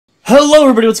Hello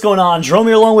everybody, what's going on? Jerome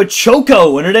here along with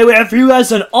Choco, and today we have for you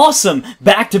guys an awesome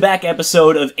back-to-back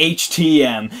episode of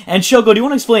HTM. And Choco, do you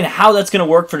want to explain how that's going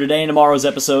to work for today and tomorrow's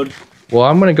episode? Well,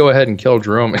 I'm going to go ahead and kill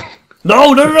Jerome.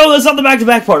 No, that's not the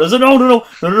back-to-back part. No,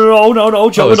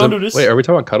 Choco, don't do this. Wait, are we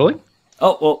talking about cuddling?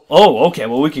 Okay,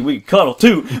 well, we can cuddle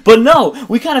too. But no,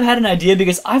 we kind of had an idea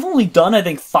because I've only done, I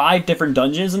think, 5 different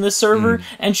dungeons in this server,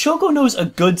 and Choco knows a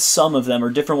good sum of them,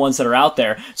 or different ones that are out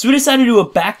there. So we decided to do a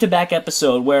back-to-back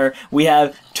episode where we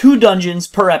have 2 dungeons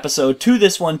per episode, 2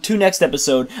 this one, 2 next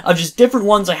episode, of just different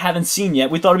ones I haven't seen yet.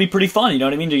 We thought it'd be pretty fun, you know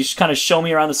what I mean? To just kind of show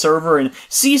me around the server and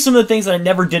see some of the things that I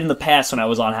never did in the past when I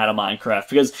was on How to Minecraft.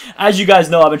 Because, as you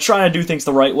guys know, I've been trying to do things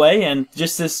the right way, and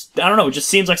just this, I don't know, it just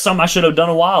seems like something I should have done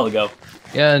a while ago.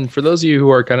 Yeah, and for those of you who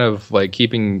are kind of like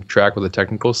keeping track with the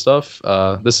technical stuff,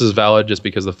 this is valid just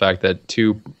because of the fact that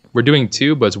we're doing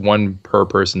 2, but it's 1 per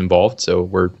person involved, so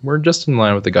we're just in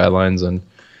line with the guidelines. And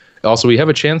also we have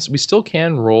a chance, we still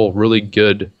can roll really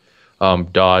good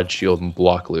dodge, shield, and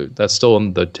block loot. That's still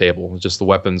on the table. It's just the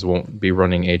weapons won't be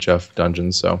running HF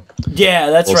dungeons. So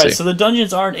yeah, that's we'll right. see. So the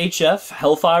dungeons aren't HF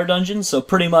Hellfire dungeons. So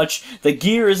pretty much the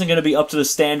gear isn't going to be up to the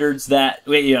standards that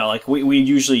we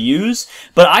usually use.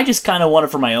 But I just kind of want to,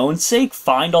 for my own sake,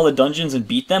 find all the dungeons and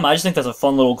beat them. I just think that's a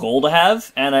fun little goal to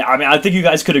have, and I think you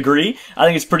guys could agree. I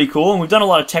think it's pretty cool, and we've done a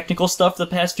lot of technical stuff the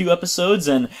past few episodes,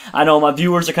 and I know my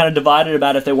viewers are kind of divided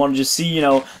about if they want to just see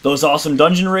those awesome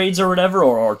dungeon raids or whatever,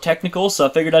 or technical. So I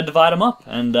figured I'd divide them up,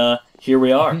 and here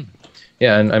we are.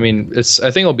 Yeah, and I mean, I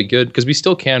think it'll be good because we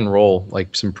still can roll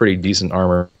like some pretty decent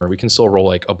armor. Or we can still roll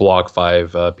like a block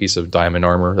 5 piece of diamond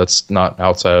armor. That's not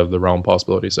outside of the realm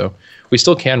possibility. So we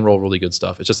still can roll really good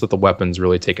stuff. It's just that the weapons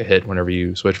really take a hit whenever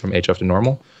you switch from HF to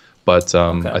normal. But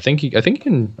okay. I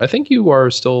think you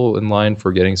are still in line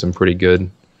for getting some pretty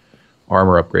good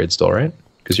armor upgrades still, right?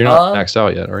 Because you're not maxed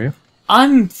out yet, are you?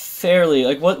 I'm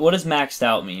fairly, what does maxed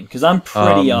out mean? Because I'm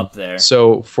pretty up there.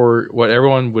 So for what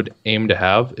everyone would aim to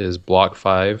have is block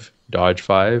 5, dodge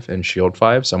 5, and shield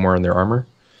 5 somewhere in their armor.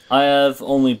 I have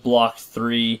only block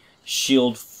 3,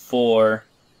 shield 4.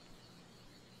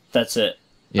 That's it.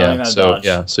 Yeah.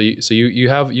 So you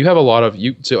have a lot of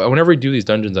So whenever we do these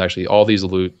dungeons, actually, all these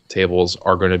loot tables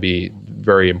are going to be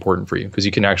very important for you because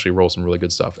you can actually roll some really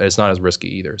good stuff, and it's not as risky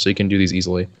either. So you can do these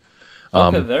easily.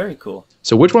 Okay, very cool.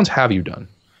 So which ones have you done?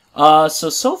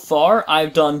 So far,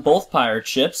 I've done both pirate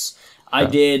ships. I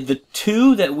did the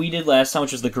 2 that we did last time,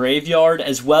 which was the graveyard,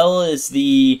 as well as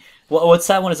the... What's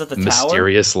that one? Is that the tower?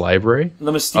 Mysterious library?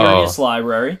 The mysterious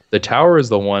library. The tower is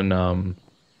the one...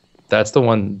 that's the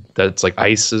one that's like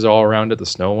ice is all around it, the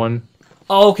snow one.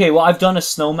 Oh, okay. Well, I've done a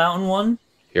snow mountain one.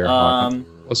 Here,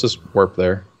 let's just warp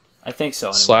there. I think so.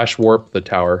 Anyway. / warp the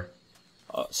tower.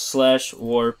 /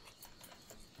 warp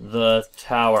the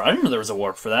tower. I didn't know there was a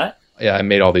warp for that. Yeah, I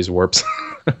made all these warps.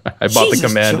 I bought the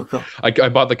command. I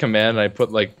bought the command and I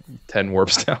put like 10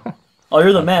 warps down. Oh,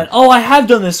 you're the man. Oh, I have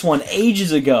done this one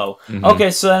ages ago. Okay,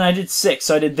 so then I did 6.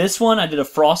 So I did this one. I did a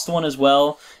frost one as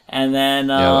well, and then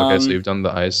okay, so you've done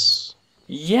the ice.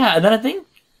 Yeah, and then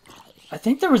I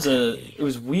think there was it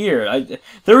was weird.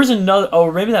 There was another.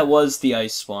 Oh, maybe that was the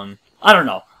ice one. I don't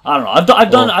know. I've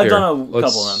done a couple of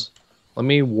them. Let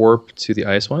me warp to the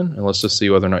ice one, and let's just see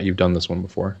whether or not you've done this one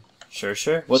before.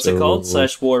 Sure. What's it called?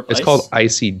 / warp. It's called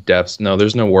Icy Depths. No,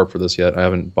 there's no warp for this yet. I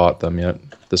haven't bought them yet.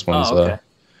 This one's okay.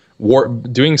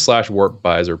 Warp. Doing / warp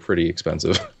buys are pretty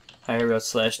expensive. I heard about /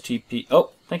 TP. Oh,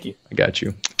 thank you. I got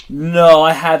you. No,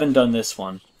 I haven't done this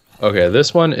one. Okay,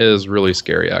 this one is really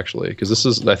scary actually,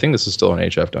 because I think this is still an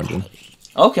HF dungeon.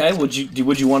 Okay, would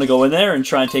you want to go in there and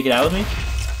try and take it out with me?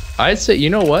 I'd say, you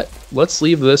know what? Let's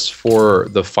leave this for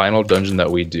the final dungeon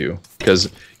that we do, because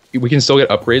we can still get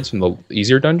upgrades from the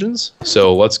easier dungeons.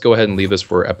 So let's go ahead and leave this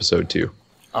for episode 2.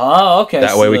 Oh, okay.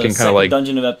 That way we can kind of like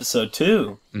dungeon of episode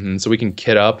 2. So we can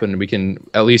kit up, and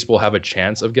we'll have a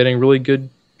chance of getting really good.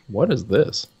 What is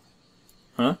this?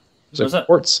 Huh? There's a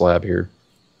quartz slab here.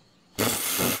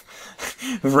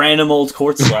 Random old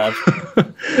quartz slab.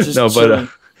 No, but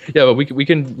yeah, but we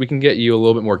can get you a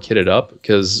little bit more kitted up,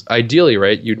 because ideally,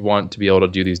 right, you'd want to be able to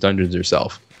do these dungeons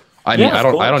yourself. I mean, I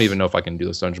don't even know if I can do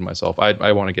this dungeon myself.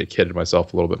 I want to get kitted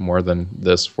myself a little bit more than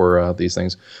this for these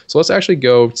things. So let's actually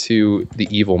go to the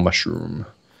evil mushroom.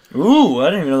 Ooh, I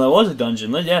didn't even know that was a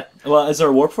dungeon. Yeah. Well, is there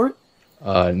a warp for it?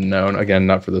 No, again,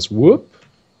 not for this. Whoop.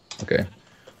 Okay.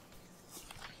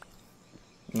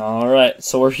 All right,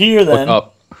 so we're here then. Look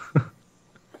up.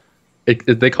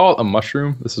 They call it a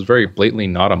mushroom. This is very blatantly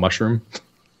not a mushroom.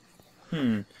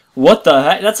 What the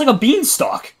heck? That's like a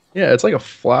beanstalk. Yeah, it's like a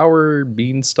flower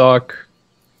beanstalk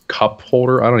cup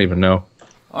holder. I don't even know.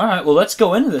 All right, well, let's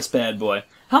go into this bad boy.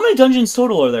 How many dungeons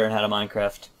total are there in How to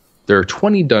Minecraft? There are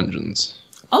 20 dungeons.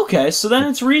 Okay, so then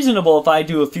it's reasonable if I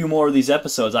do a few more of these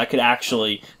episodes, I could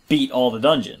actually beat all the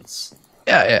dungeons.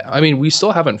 Yeah. I mean, we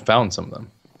still haven't found some of them.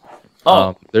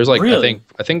 Oh, there's like really?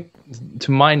 I think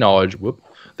to my knowledge,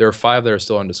 there are 5 that are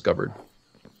still undiscovered.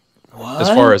 What? As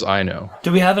far as I know.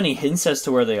 Do we have any hints as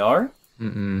to where they are? I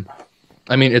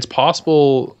mean, it's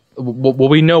possible. Well,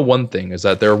 we know one thing is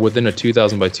that they're within a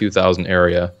 2,000 by 2,000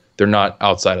 area. They're not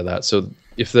outside of that. So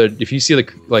if you see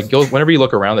whenever you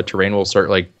look around, the terrain will start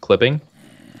like clipping.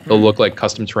 It'll look like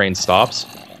custom terrain stops.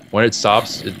 When it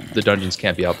stops, the dungeons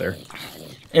can't be out there.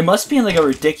 It must be in like a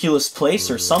ridiculous place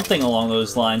or something along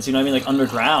those lines. You know what I mean? Like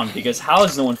underground, because how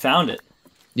has no one found it?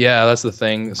 Yeah, that's the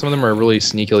thing. Some of them are really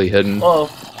sneakily hidden.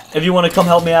 Oh, if you want to come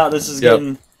help me out, this is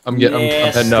getting. I'm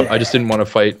heading up. I just didn't want to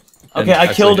fight. Okay,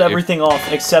 I killed everything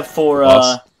off except for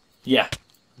yeah.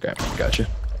 Okay, gotcha.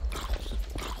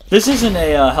 This isn't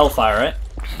a Hellfire, right?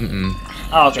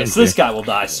 Oh, okay, so this guy will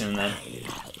die soon then.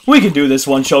 We can do this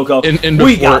one, Choco.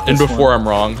 Before I'm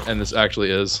wrong, and this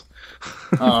actually is.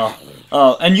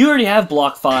 Oh, and you already have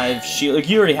block 5 shield. Like,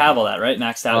 you already have all that, right?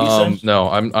 Maxed out, you said? No,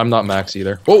 I'm not max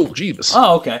either. Whoa, jeebus.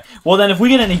 Oh, okay. Well, then if we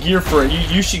get any gear for it,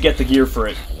 you should get the gear for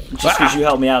it. Just because you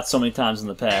helped me out so many times in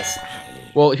the past.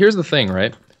 Well, here's the thing,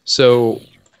 right? So,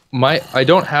 I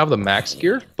don't have the max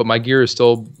gear, but my gear is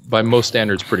still, by most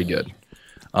standards, pretty good.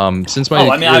 Since my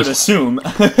I would assume.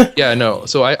 Yeah, no.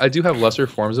 So I do have lesser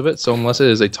forms of it. So unless it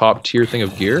is a top tier thing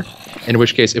of gear, in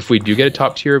which case, if we do get a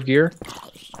top tier of gear,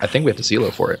 I think we have to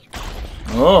CeeLo for it.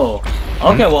 Oh,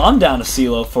 okay. Well, I'm down to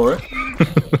CeeLo for it.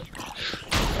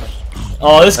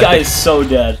 Oh, this guy is so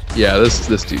dead. Yeah, this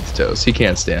dude's toast. He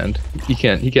can't stand. He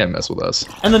can't mess with us.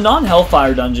 And the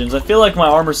non-Hellfire dungeons, I feel like my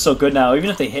armor's so good now. Even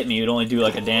if they hit me, it'd only do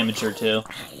like a damage or 2.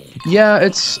 Yeah,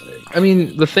 I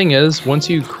mean, the thing is, once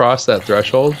you cross that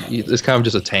threshold, it's kind of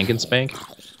just a tank and spank.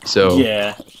 So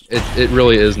yeah, it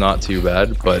really is not too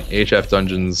bad. But HF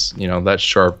dungeons, that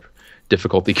sharp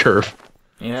difficulty curve.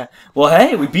 Yeah. Well,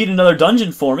 hey, we beat another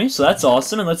dungeon for me, so that's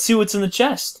awesome. And let's see what's in the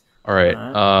chest. All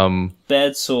right.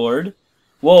 Bad sword.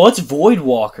 Whoa, what's Void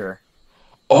Walker?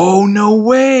 Oh, no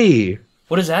way!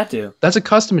 What does that do? That's a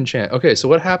custom enchant. Okay, so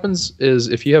what happens is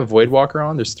if you have Void Walker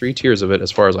on, there's 3 tiers of it, as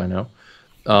far as I know.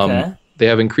 Okay. They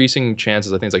have increasing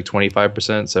chances. I think it's like 25%,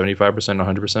 75%,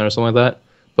 100%, or something like that.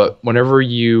 But whenever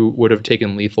you would have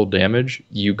taken lethal damage,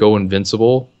 you go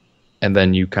invincible, and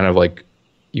then you kind of like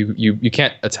you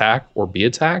can't attack or be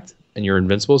attacked, and you're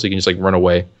invincible, so you can just like run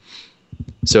away.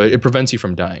 So it prevents you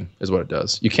from dying, is what it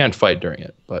does. You can't fight during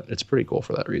it, but it's pretty cool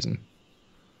for that reason.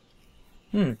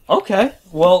 Okay.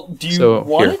 Well, do you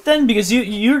want it then? Because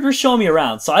you're showing me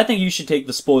around, so I think you should take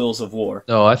the spoils of war.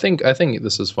 No, I think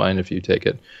this is fine if you take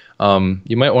it.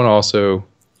 You might want to also.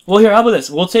 Well, here, how about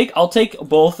this? I'll take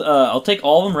both. I'll take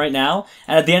all of them right now,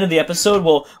 and at the end of the episode,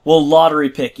 we'll lottery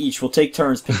pick each. We'll take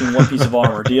turns picking one piece of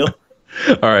armor. Deal?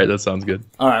 All right, that sounds good.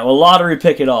 All right, well, lottery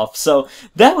pick it off. So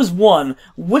that was one.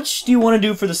 Which do you want to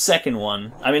do for the second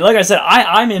one? I mean, like I said,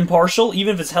 I'm impartial.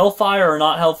 Even if it's Hellfire or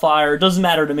not Hellfire, it doesn't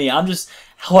matter to me. I'm just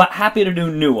happy to do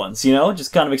new ones,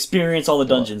 just kind of experience all the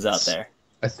dungeons out there.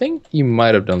 I think you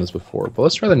might have done this before, but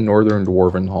let's try the Northern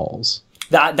Dwarven Halls.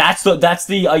 That's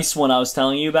the ice one I was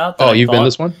telling you about. Oh, you've been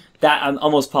this one? That I'm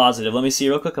almost positive. Let me see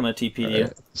real quick. I'm gonna TP to you.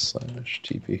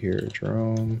 /TP here,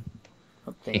 Jerome.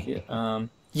 Oh, thank you.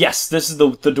 Yes, this is the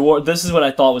dwarf. This is what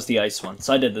I thought was the ice one.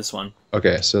 So I did this one.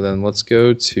 Okay, so then let's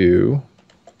go to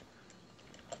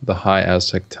the High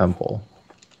Aztec Temple.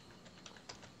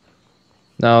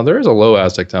 Now there is a Low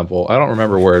Aztec Temple. I don't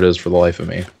remember where it is for the life of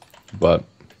me, but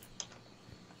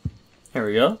here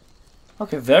we go.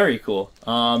 Okay, very cool.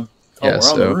 Yeah,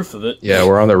 we're on the roof of it. Yeah,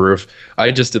 we're on the roof. I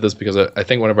just did this because I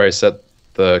think whenever I set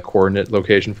the coordinate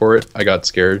location for it, I got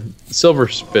scared.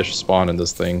 Silverfish spawn in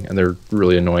this thing, and they're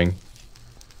really annoying.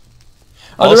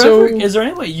 Is there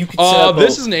any way you could set up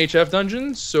this is an HF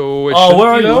dungeon, so it where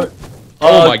are you?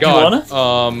 Oh my god.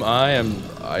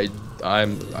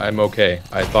 I'm okay.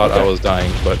 I thought I was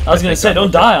dying, but I was gonna say, don't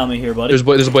die on me here, buddy.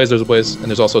 There's a blaze, and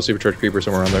there's also a Supercharged Creeper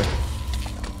somewhere on there.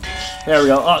 There we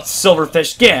go. Oh,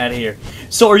 Silverfish, get out of here.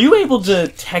 So are you able to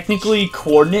technically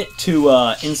coordinate to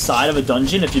inside of a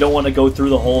dungeon if you don't want to go through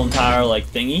the whole entire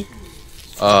thingy?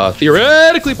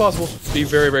 Theoretically possible. Be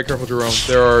very, very careful, Jerome.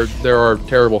 There are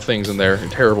terrible things in there.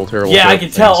 Terrible. Yeah, I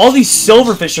can tell. All these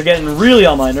Silverfish are getting really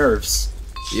on my nerves.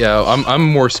 Yeah, I'm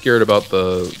more scared about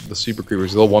the super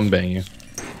creepers. They'll one bang you.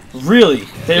 Really?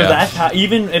 They're that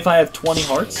even if I have 20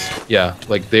 hearts? Yeah,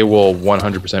 they will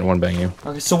 100% one bang you.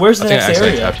 Okay, so where's the next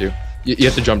area? You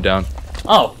have to jump down.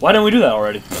 Oh, why didn't we do that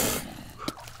already?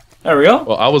 There we go.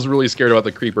 Well, I was really scared about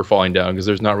the creeper falling down because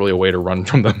there's not really a way to run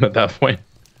from them at that point.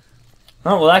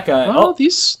 Oh, well, that guy... Oh,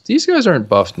 these guys aren't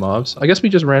buffed mobs. I guess we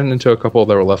just ran into a couple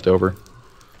that were left over.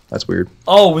 That's weird.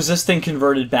 Oh, was this thing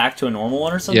converted back to a normal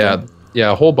one or something?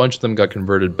 Yeah, a whole bunch of them got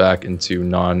converted back into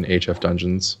non-HF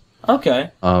dungeons.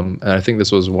 Okay. And I think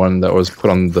this was one that was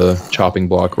put on the chopping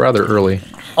block rather early.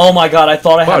 Oh my god, I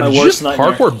thought I had my worst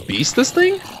nightmare. Parkour beast this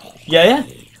thing? Yeah.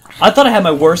 I thought I had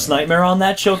my worst nightmare on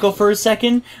that Choco for a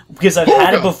second, because I've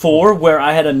had it before where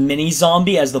I had a mini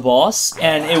zombie as the boss,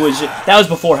 and it was that was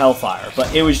before Hellfire,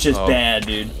 but it was just bad,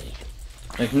 dude.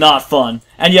 Like, not fun.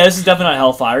 And yeah, this is definitely not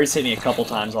Hellfire. He's hit me a couple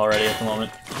times already at the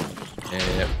moment.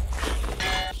 Yeah.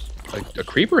 Like a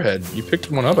creeper head. You picked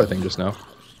one up, I think, just now.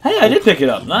 Hey, I did pick it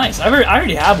up. Nice. I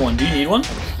already have one. Do you need one?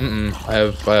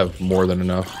 I have more than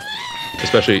enough.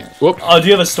 Especially, whoop. Oh, do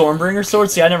you have a Stormbringer sword?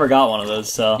 See, I never got one of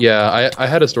those, so... Yeah, I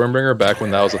had a Stormbringer back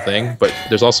when that was a thing, but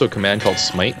there's also a command called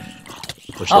Smite,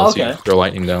 which lets you throw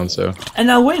lightning down, so... And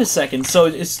now, wait a second, so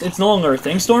it's no longer a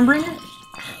thing, Stormbringer?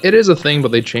 It is a thing,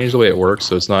 but they changed the way it works,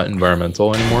 so it's not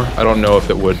environmental anymore. I don't know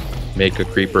if it would make a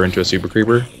creeper into a super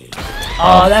creeper.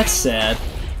 Oh, that's sad.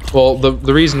 Well,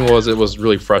 the reason was it was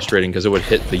really frustrating because it would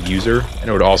hit the user, and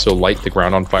it would also light the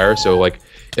ground on fire, so, like,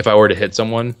 if I were to hit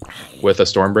someone with a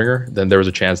Stormbringer, then there was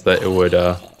a chance that it would,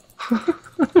 run!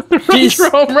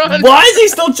 Why is he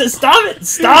still just... Stop it!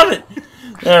 Stop it!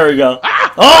 There we go.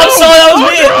 Ah! Oh, I'm sorry, that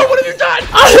was me! Jerome, what have you done?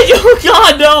 Oh,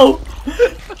 God, no!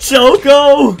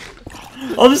 Choco!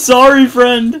 I'm sorry,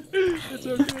 friend. It's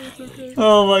okay.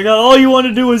 Oh, my God. All you want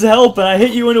to do is help, and I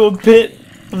hit you into a pit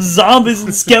of zombies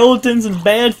and skeletons and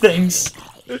bad things.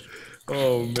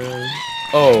 Oh, man.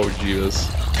 Oh, Jesus.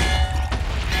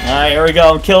 Alright, here we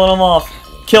go. I'm killing him off.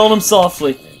 Killing him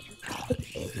softly.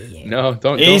 No,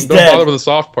 don't dead. bother with the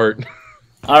soft part.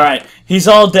 Alright, he's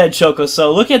all dead, Choco.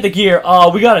 So look at the gear.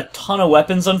 Oh, we got a ton of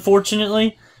weapons,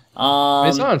 unfortunately.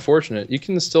 It's not unfortunate. You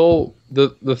can still...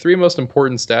 The three most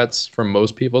important stats from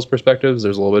most people's perspectives,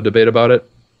 there's a little bit of debate about it.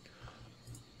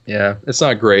 Yeah, it's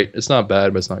not great. It's not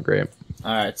bad, but it's not great.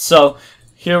 Alright, so...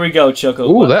 Here we go, Choco.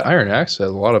 Ooh, that Iron Axe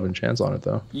has a lot of enchants on it,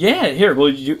 though. Yeah, here. Well,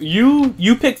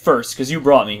 you pick first, because you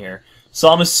brought me here. So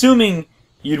I'm assuming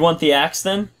you'd want the axe,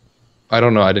 then? I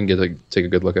don't know. I didn't get to take a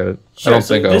good look at it. Sure, I don't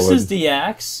think I would. This is the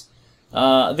axe.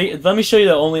 Let me show you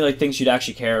the only things you'd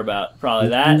actually care about. Probably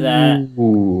that.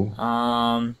 Ooh.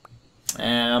 And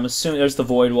I'm assuming there's the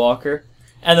Void Walker.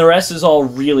 And the rest is all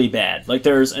really bad. Like,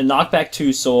 there's a Knockback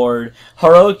 2 sword,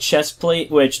 Heroic Chestplate,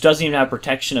 which doesn't even have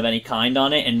protection of any kind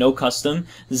on it, and no custom.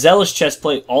 Zealous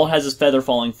Chestplate all has a Feather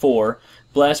Falling 4.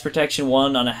 Blast Protection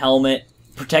 1 on a helmet,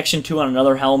 Protection 2 on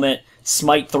another helmet,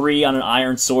 Smite 3 on an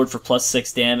Iron Sword for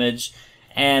 +6 damage,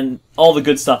 and all the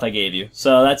good stuff I gave you.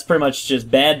 So that's pretty much just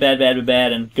bad,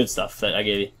 and good stuff that I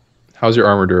gave you. How's your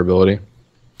armor durability?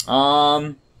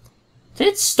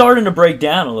 It's starting to break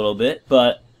down a little bit,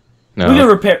 but... No. We can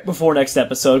repair before next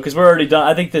episode, because we're already done.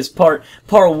 I think this part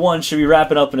 1 should be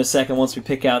wrapping up in a second once we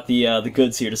pick out the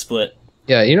goods here to split.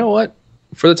 Yeah, you know what?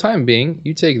 For the time being,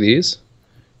 you take these.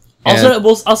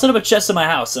 I'll set up a chest in my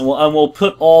house, and we'll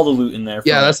put all the loot in there.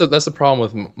 Yeah, that's the problem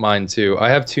with mine too. I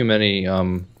have too many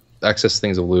excess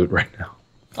things of loot right now.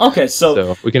 Okay,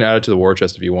 so we can add it to the war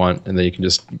chest if you want, and then you can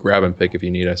just grab and pick if you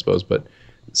need, I suppose. But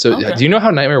so, do you know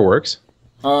how Nightmare works?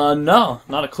 No,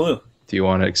 not a clue. Do you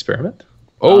want to experiment?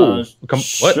 Oh,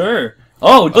 what? Sure.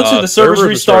 Oh, it looks like the server's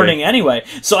restarting anyway.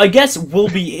 So I guess we'll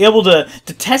be able to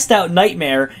test out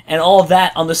Nightmare and all of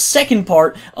that on the second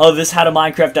part of this How to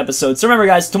Minecraft episode. So remember,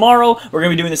 guys, tomorrow we're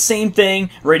going to be doing the same thing,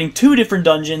 raiding 2 different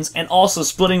dungeons, and also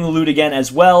splitting the loot again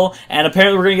as well. And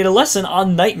apparently we're going to get a lesson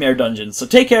on Nightmare dungeons. So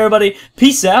take care, everybody.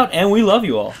 Peace out, and we love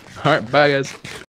you all. All right, bye, guys.